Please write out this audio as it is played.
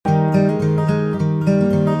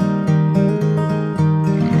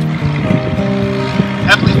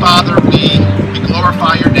we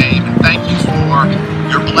glorify your name and thank you for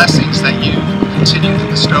your blessings that you continue to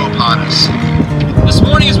bestow upon us. This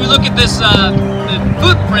morning, as we look at this the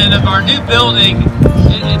footprint of our new building,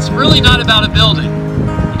 it's really not about a building.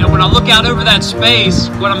 You know, when I look out over that space,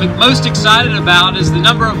 what I'm most excited about is the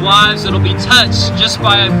number of lives that'll be touched just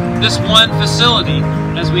by this one facility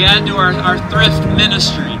as we add to our thrift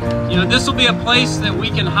ministry. You know, this will be a place that we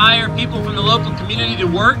can hire people from the local community to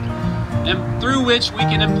work, and through which we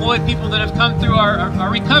can employ people that have come through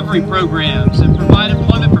our recovery programs and provide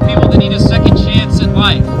employment for people that need a second chance at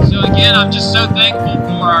life. So again, I'm just so thankful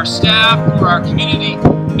for our staff, for our community,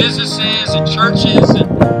 businesses and churches, and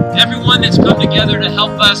everyone that's come together to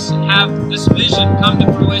help us have this vision come to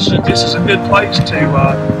fruition. This is a good place to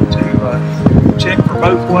check for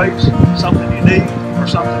both ways, something you need or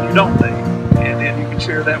something you don't need, and then you can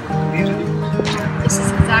share that with the community. This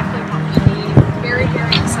is exactly what we need. Very,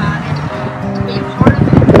 very excited to be a part of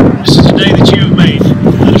it. This is a day that you have made.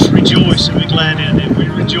 Let us rejoice and be glad in it. We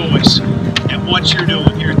rejoice at what you're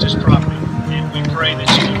doing here at this property. And we pray that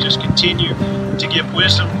you will just continue to give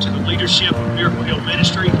wisdom to the leadership of Miracle Hill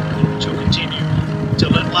Ministry, and you'll continue to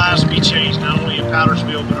let lives be changed, not only in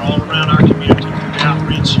Powdersville, but all around our community through the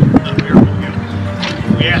outreach of Miracle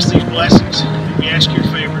Hill. We ask these blessings, and we ask your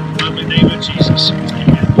favor in the lovely name of Jesus.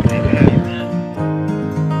 Amen. Amen.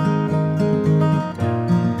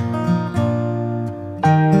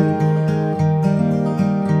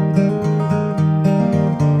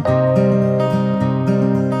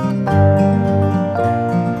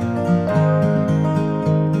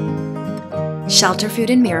 Shelter Food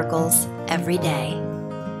and Miracles every day.